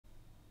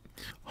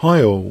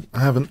Hi all, I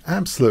have an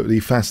absolutely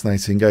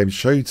fascinating game to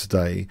show you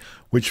today,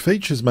 which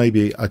features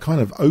maybe a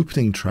kind of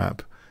opening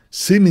trap,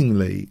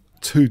 seemingly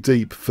too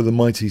deep for the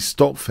mighty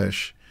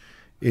Stockfish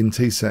in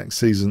TCEC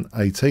Season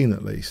 18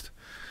 at least.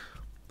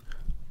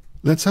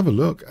 Let's have a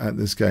look at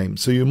this game.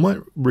 So you might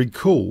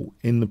recall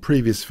in the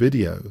previous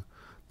video,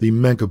 the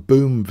Mega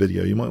Boom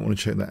video, you might want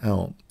to check that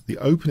out. The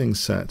opening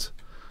set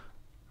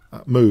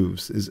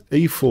moves is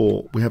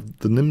e4, we have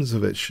the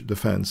Nimzovich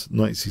defense,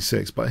 knight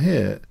c6, but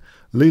here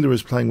Leela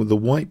is playing with the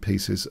white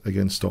pieces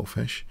against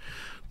Stockfish.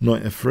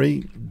 Knight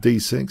f3,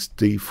 d6,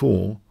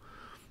 d4,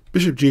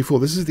 bishop g4.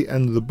 This is the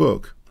end of the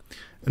book.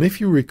 And if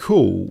you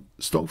recall,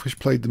 Stockfish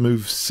played the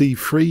move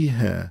c3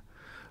 here.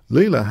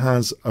 Leela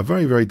has a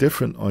very, very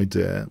different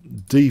idea,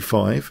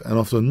 d5, and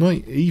after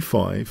knight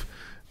e5,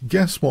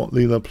 guess what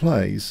Leela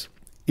plays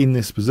in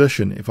this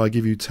position if I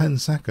give you 10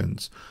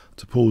 seconds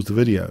to pause the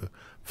video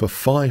for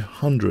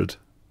 500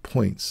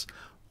 points.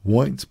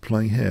 White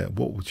play here.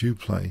 What would you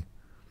play?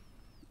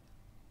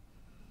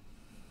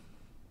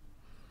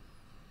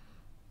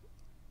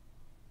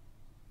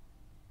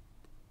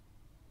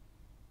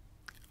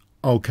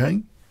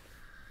 Okay.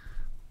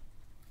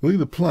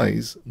 Leela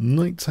plays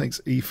knight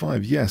takes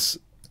e5. Yes,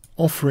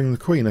 offering the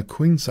queen a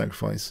queen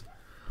sacrifice.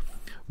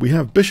 We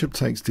have bishop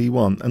takes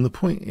d1, and the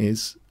point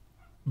is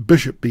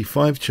bishop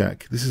b5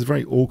 check. This is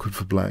very awkward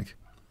for black.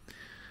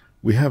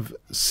 We have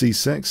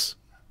c6.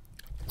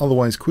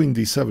 Otherwise, queen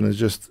d7 is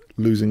just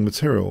losing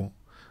material.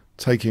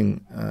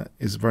 Taking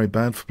is very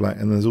bad for black,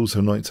 and there's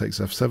also knight takes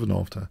f7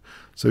 after.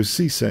 So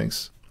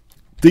c6,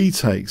 d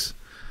takes,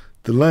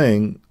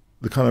 delaying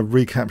the kind of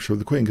recapture of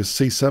the queen because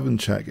c7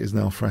 check is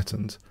now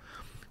threatened.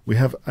 We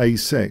have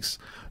a6.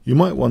 You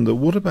might wonder,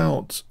 what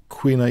about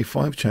queen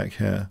a5 check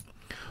here?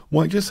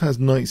 White just has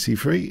knight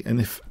c3, and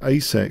if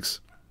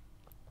a6,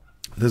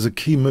 there's a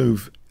key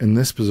move in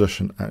this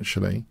position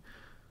actually.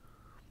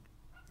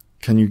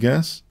 Can you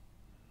guess?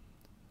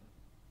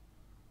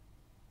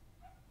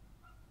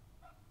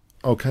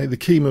 Okay, the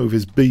key move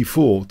is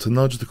b4 to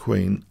nudge the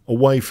queen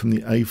away from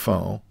the a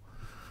file.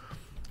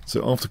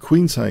 So after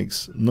queen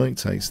takes, knight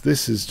takes,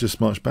 this is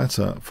just much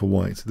better for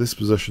white. This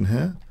position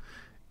here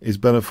is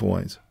better for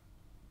white.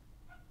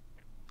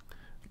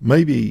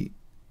 Maybe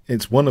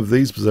it's one of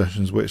these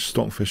positions which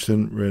Stockfish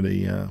didn't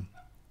really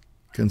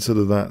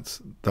consider that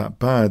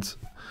bad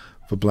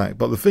for black.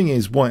 But the thing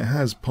is, white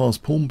has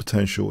passed pawn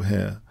potential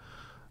here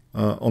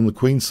on the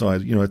queen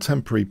side. You know, a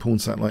temporary pawn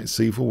sack like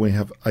c4, we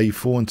have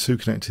a4 and two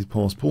connected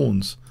passed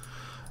pawns.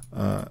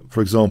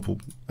 For example,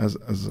 as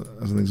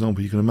an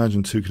example, you can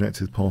imagine two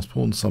connected passed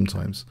pawns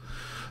sometimes.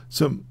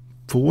 So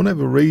for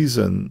whatever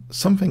reason,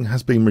 something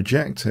has been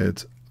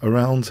rejected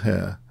around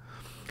here.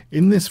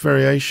 In this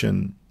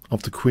variation,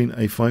 after queen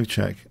a5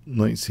 check,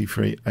 knight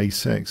c3,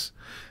 a6,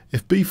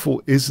 if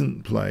b4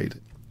 isn't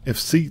played, if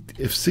c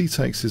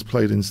takes is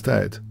played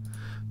instead,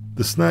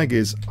 the snag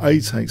is a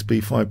takes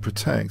b5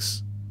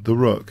 protects the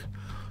rook.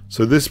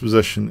 So this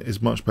position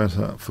is much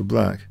better for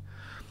black.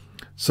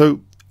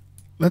 So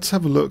let's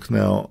have a look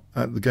now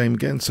at the game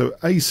again. So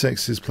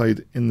a6 is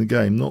played in the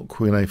game, not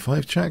queen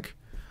a5 check.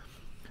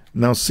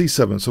 Now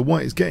c7, so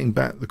white is getting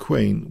back the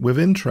queen with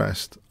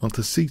interest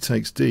after c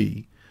takes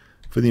d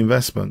for the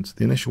investment,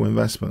 the initial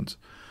investment.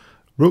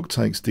 Rook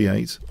takes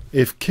d8.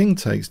 If king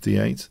takes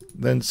d8,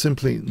 then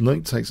simply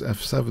knight takes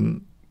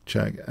f7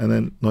 check, and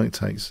then knight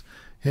takes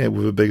here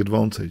with a big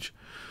advantage.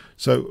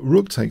 So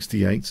rook takes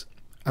d8,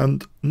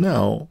 and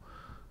now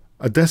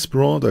a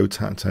desperado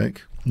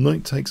tactic,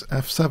 knight takes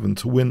f7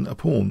 to win a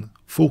pawn,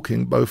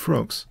 forking both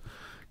rooks.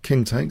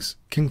 King takes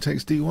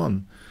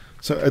d1.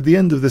 So at the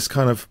end of this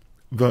kind of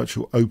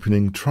virtual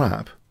opening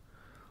trap,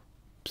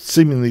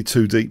 seemingly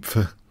too deep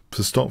for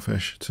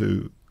Stockfish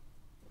to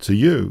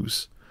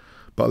use,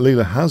 but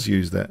Leela has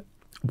used it.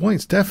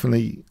 White's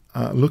definitely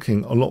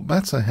looking a lot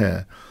better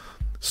here.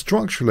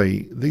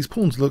 Structurally, these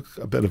pawns look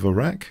a bit of a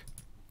wreck.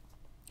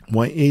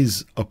 White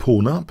is a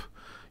pawn up.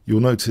 You'll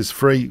notice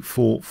 3,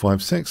 4,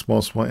 5, 6,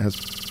 whilst white has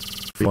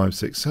 5,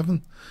 6,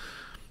 7.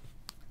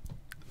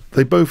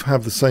 They both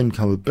have the same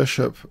coloured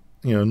bishop,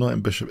 you know, knight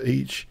and bishop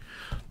each.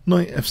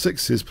 Knight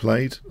f6 is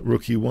played,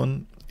 rook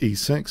e1,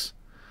 e6.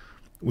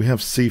 We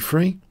have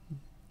c3.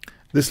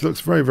 This looks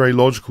very, very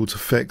logical to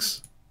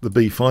fix the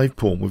b5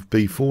 pawn with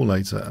b4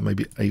 later and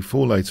maybe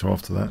a4 later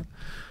after that.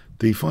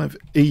 d5,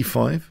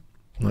 e5,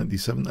 knight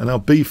d7, and now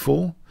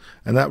b4,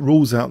 and that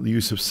rules out the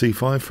use of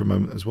c5 for a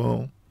moment as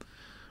well.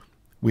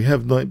 We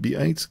have knight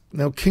b8,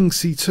 now king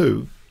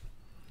c2,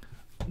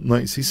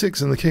 knight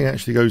c6, and the king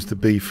actually goes to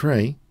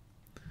b3.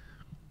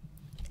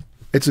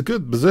 It's a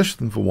good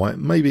position for white.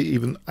 Maybe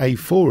even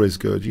a4 is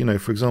good, you know,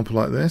 for example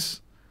like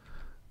this.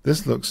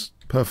 This looks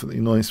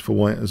perfectly nice for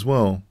white as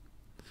well,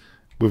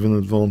 with an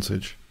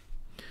advantage.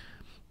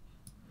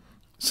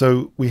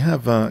 So we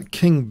have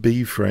king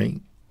b3,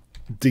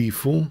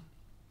 d4,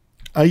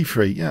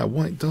 a3. Yeah,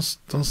 white does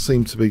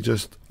seem to be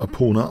just a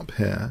pawn up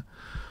here.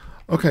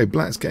 Okay,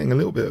 black's getting a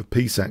little bit of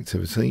piece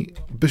activity.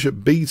 Bishop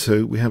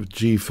b2, we have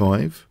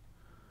g5.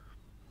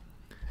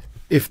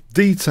 If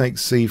d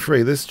takes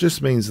c3, this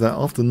just means that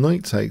after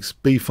knight takes,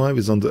 b5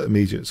 is under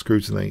immediate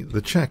scrutiny.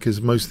 The check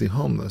is mostly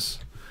harmless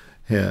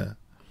here.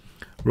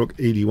 Rook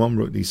ed1,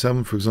 rook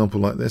d7, for example,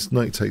 like this.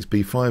 Knight takes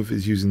b5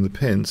 is using the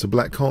pin, so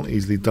black can't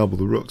easily double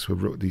the rooks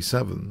with rook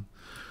d7.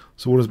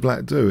 So what does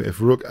black do? If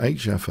rook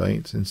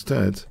hf8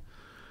 instead,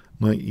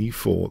 knight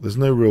e4, there's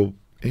no real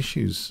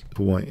issues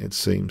for white, it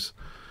seems.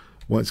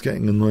 White's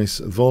getting a nice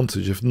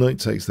advantage. If knight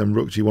takes, then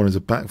rook g1 is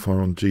a backfire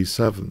on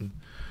g7.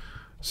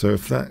 So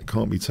if that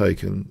can't be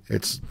taken,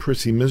 it's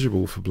pretty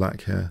miserable for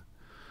black here.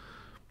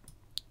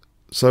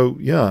 So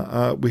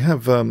yeah, we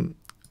have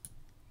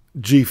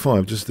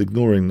g5, just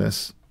ignoring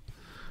this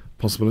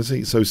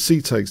possibility. So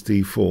c takes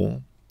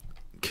d4,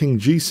 king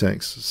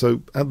g6.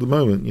 So at the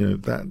moment, you know,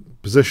 that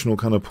positional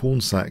kind of pawn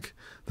sack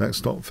that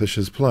Stockfish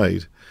has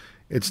played,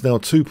 it's now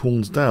 2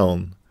 pawns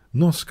down.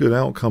 Not a good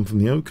outcome from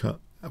the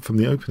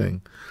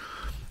opening.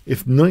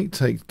 If knight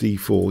takes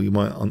d4, you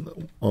might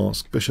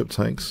ask, bishop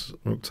takes,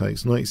 rook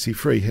takes, knight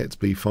c3 hits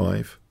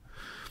b5.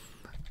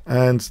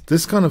 And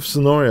this kind of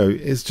scenario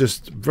is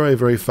just very,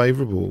 very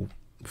favourable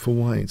for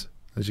white,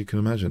 as you can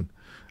imagine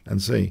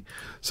and see.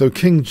 So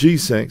king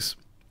g6,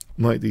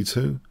 knight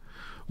d2.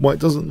 White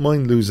doesn't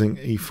mind losing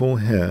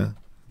e4 here.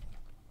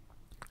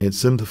 It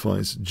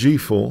simplifies.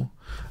 g4.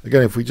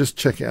 Again, if we just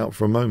check it out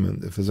for a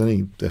moment, if there's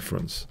any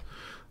difference,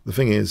 the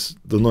thing is,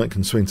 the knight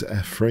can swing to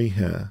f3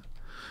 here.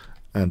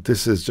 And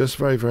this is just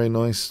very, very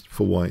nice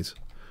for white.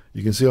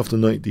 You can see after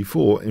knight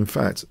d4, in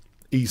fact,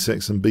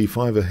 e6 and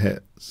b5 are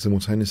hit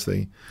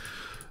simultaneously.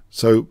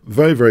 So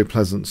very, very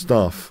pleasant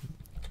stuff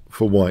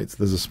for white.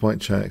 There's a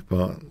spike check,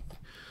 but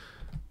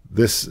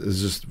this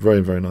is just very,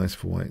 very nice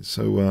for white.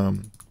 So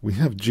we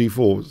have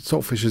g4.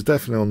 Stockfish is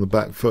definitely on the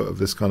back foot of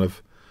this kind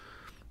of,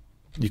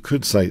 you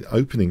could say,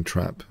 opening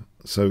trap.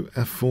 So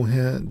f4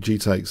 here, g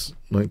takes,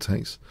 knight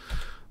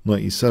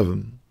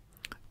e7.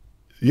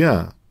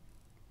 Yeah.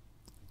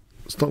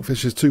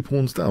 Stockfish is 2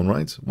 pawns down,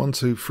 right? 1,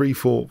 2, 3,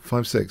 4,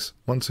 5, 6.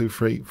 1, 2,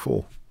 3,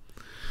 4.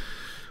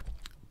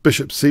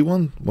 Bishop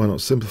c1. Why not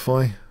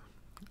simplify?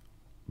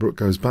 Rook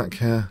goes back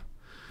here.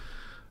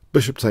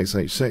 Bishop takes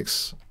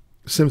h6.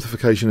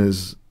 Simplification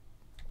is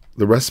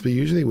the recipe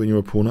usually when you're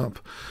a pawn up.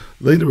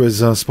 Leela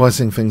is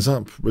spicing things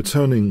up,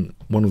 returning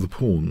one of the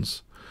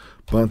pawns,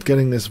 but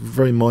getting this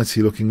very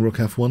mighty looking rook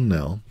f1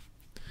 now.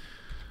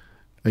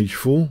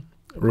 h4,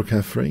 rook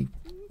f3.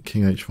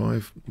 King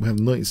h5. We have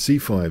knight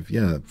c5.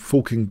 Yeah,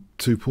 forking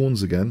 2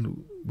 pawns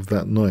again with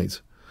that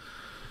knight.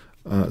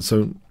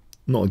 So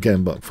not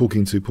again, but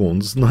forking 2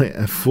 pawns. Knight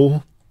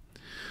f4.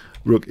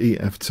 Rook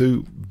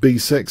ef2.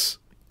 b6.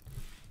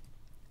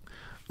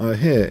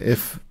 Here,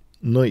 if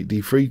knight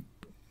d3,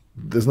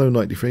 there's no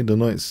knight d3. The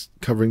knight's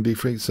covering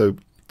d3. So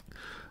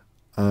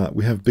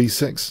we have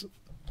b6,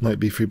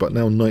 knight b3. But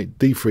now knight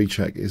d3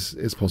 check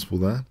is possible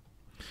there.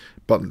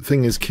 But the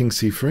thing is, king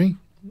c3.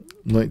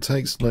 Knight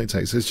takes, knight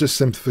takes. It's just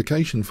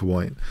simplification for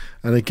white.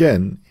 And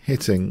again,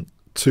 hitting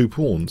 2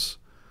 pawns.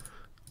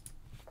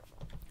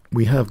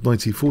 We have knight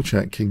e4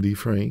 check, king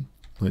d3,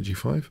 knight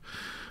g5.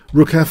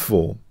 Rook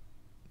f4.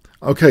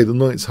 Okay, the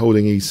knight's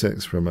holding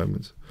e6 for a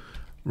moment.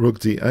 Rook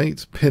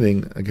d8,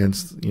 pinning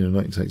against, you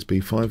know, knight takes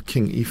b5.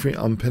 King e3,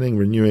 unpinning,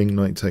 renewing,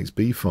 knight takes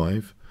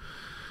b5.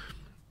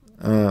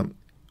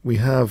 We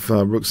have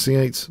rook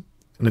c8.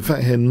 And in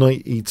fact here,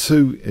 knight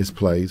e2 is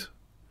played.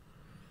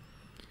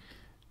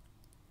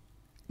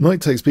 Knight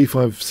takes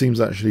b5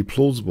 seems actually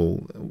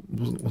plausible.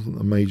 It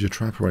wasn't a major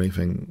trap or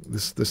anything.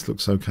 This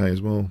looks okay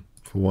as well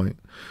for white.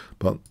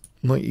 But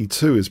knight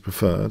e2 is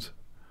preferred.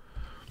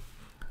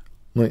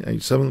 Knight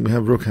h7, we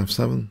have rook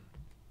f7.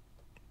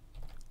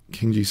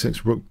 King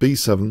g6, rook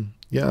b7.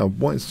 Yeah,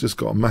 white's just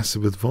got a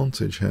massive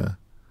advantage here.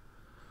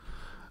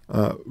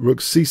 Rook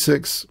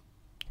c6,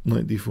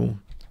 knight d4.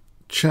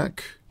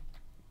 Check.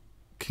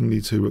 King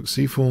d2, rook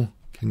c4.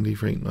 King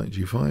d3, knight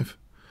g5.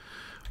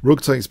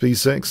 Rook takes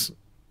b6.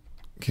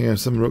 King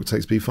f7, rook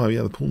takes b5.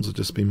 Yeah, the pawns have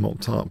just been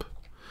mocked up.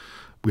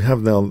 We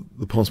have now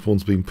the pass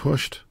pawns being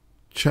pushed.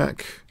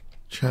 Check,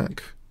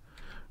 check.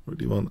 Rook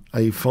d1,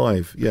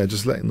 a5. Yeah,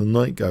 just letting the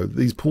knight go.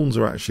 These pawns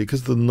are actually,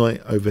 because of the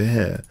knight over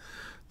here,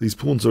 these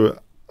pawns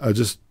are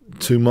just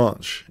too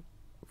much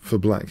for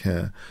black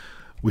here.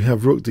 We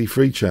have rook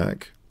d3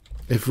 check.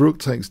 If rook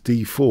takes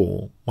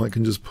d4, white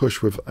can just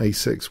push with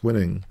a6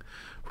 winning.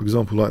 For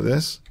example, like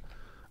this.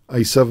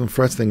 a7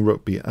 threatening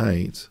rook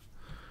b8.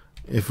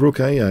 If rook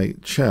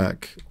a8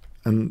 check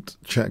and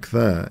check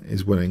there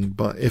is winning,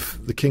 but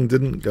if the king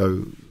didn't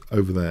go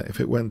over there, if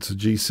it went to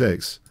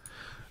g6,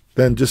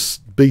 then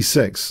just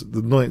b6.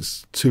 The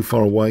knight's too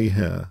far away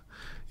here.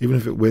 Even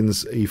if it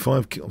wins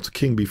e5 to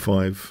king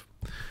b5,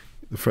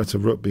 the threat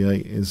of rook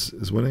b8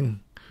 is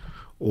winning.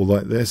 Or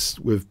like this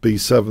with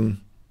b7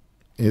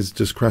 is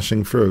just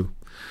crashing through.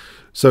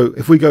 So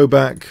if we go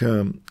back,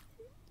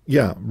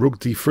 yeah, rook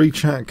d3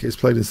 check is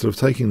played instead of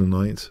taking the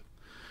knight.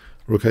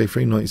 Rook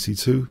a3, knight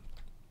c2.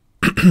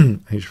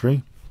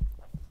 h3.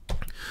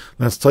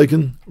 That's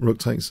taken. Rook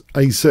takes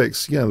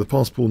a6. Yeah, the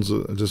pass pawns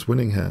are just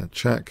winning here.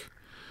 Check.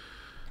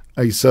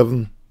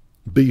 a7,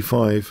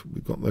 b5.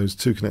 We've got those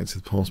 2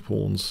 connected pass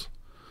pawns.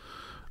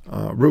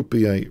 Rook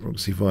b8, Rook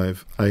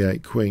c5,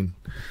 a8, queen.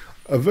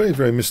 A very,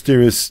 very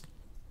mysterious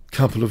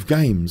couple of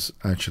games,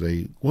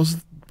 actually.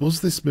 Was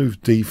this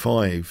move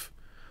d5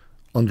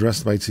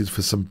 underestimated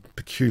for some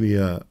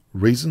peculiar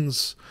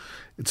reasons?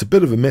 It's a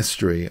bit of a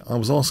mystery. I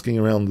was asking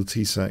around the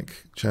TCEC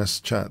chess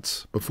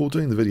chats before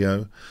doing the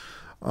video.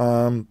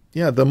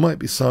 Yeah, there might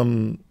be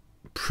some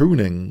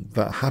pruning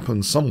that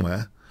happened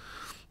somewhere.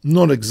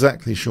 Not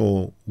exactly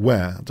sure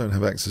where. I don't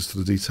have access to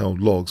the detailed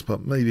logs,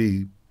 but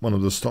maybe one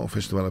of the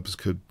Stockfish developers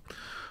could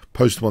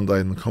post one day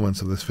in the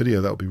comments of this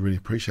video. That would be really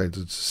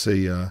appreciated to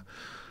see.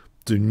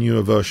 Do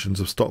newer versions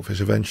of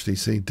Stockfish eventually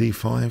see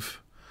d5?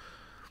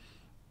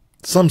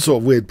 Some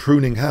sort of weird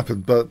pruning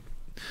happened, but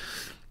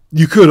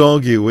you could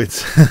argue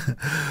it's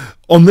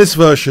on this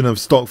version of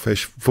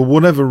Stockfish, for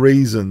whatever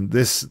reason,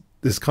 this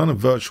kind of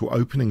virtual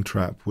opening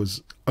trap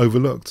was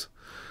overlooked.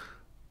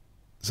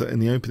 So in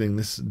the opening,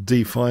 this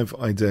d5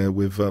 idea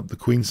with the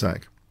queen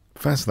sack,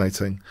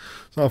 fascinating.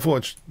 So I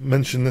thought I'd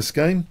mention this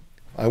game.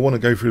 I want to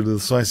go through the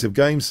decisive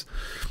games.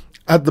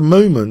 At the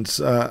moment,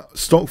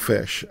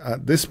 Stockfish,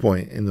 at this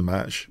point in the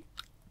match,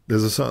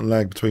 there's a certain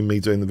lag between me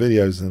doing the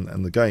videos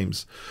and the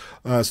games.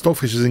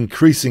 Stockfish is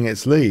increasing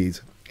its lead.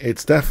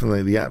 It's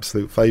definitely the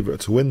absolute favourite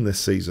to win this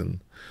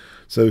season.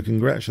 So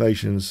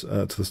congratulations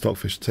to the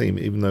Stockfish team,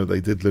 even though they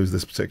did lose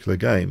this particular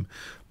game.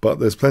 But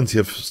there's plenty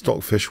of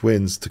Stockfish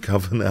wins to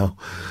cover now,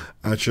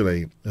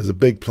 actually. There's a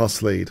big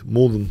plus lead,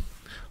 more than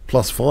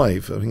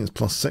 +5. I think it's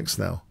 +6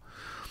 now,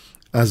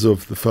 as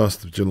of the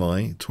 1st of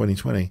July,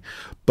 2020.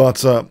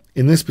 But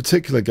in this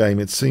particular game,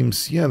 it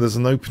seems, yeah, there's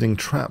an opening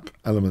trap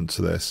element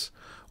to this,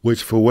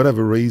 which for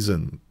whatever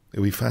reason, it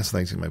would be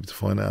fascinating maybe to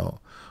find out,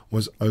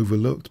 was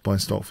overlooked by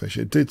Stockfish.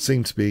 It did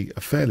seem to be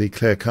a fairly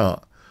clear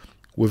cut,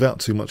 without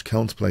too much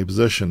counterplay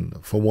position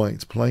for white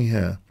to play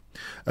here,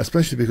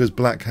 especially because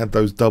black had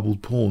those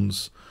doubled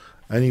pawns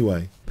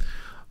anyway.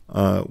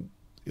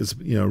 It's,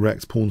 you know,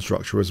 wrecked pawn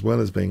structure as well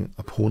as being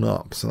a pawn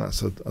up, so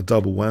that's a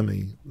double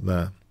whammy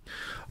there.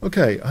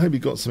 Okay, I hope you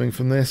got something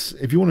from this.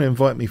 If you want to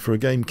invite me for a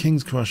game,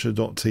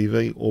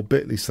 kingscrusher.tv or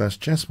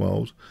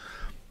bit.ly/chessworld.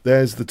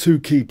 There's the two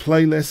key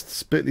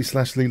playlists,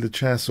 bit.ly/Leela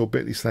Chess or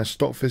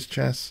bit.ly/Stockfish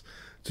Chess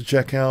to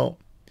check out.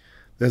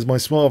 There's my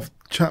smart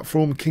chat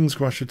forum,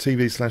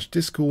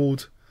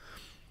 kingscrusher.tv/Discord.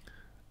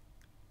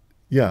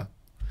 Yeah.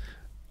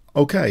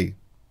 Okay.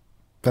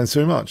 Thanks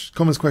very much.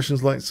 Comments,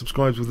 questions, likes,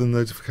 subscribes with the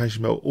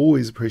notification bell.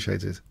 Always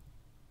appreciated.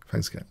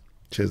 Thanks again.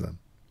 Cheers then.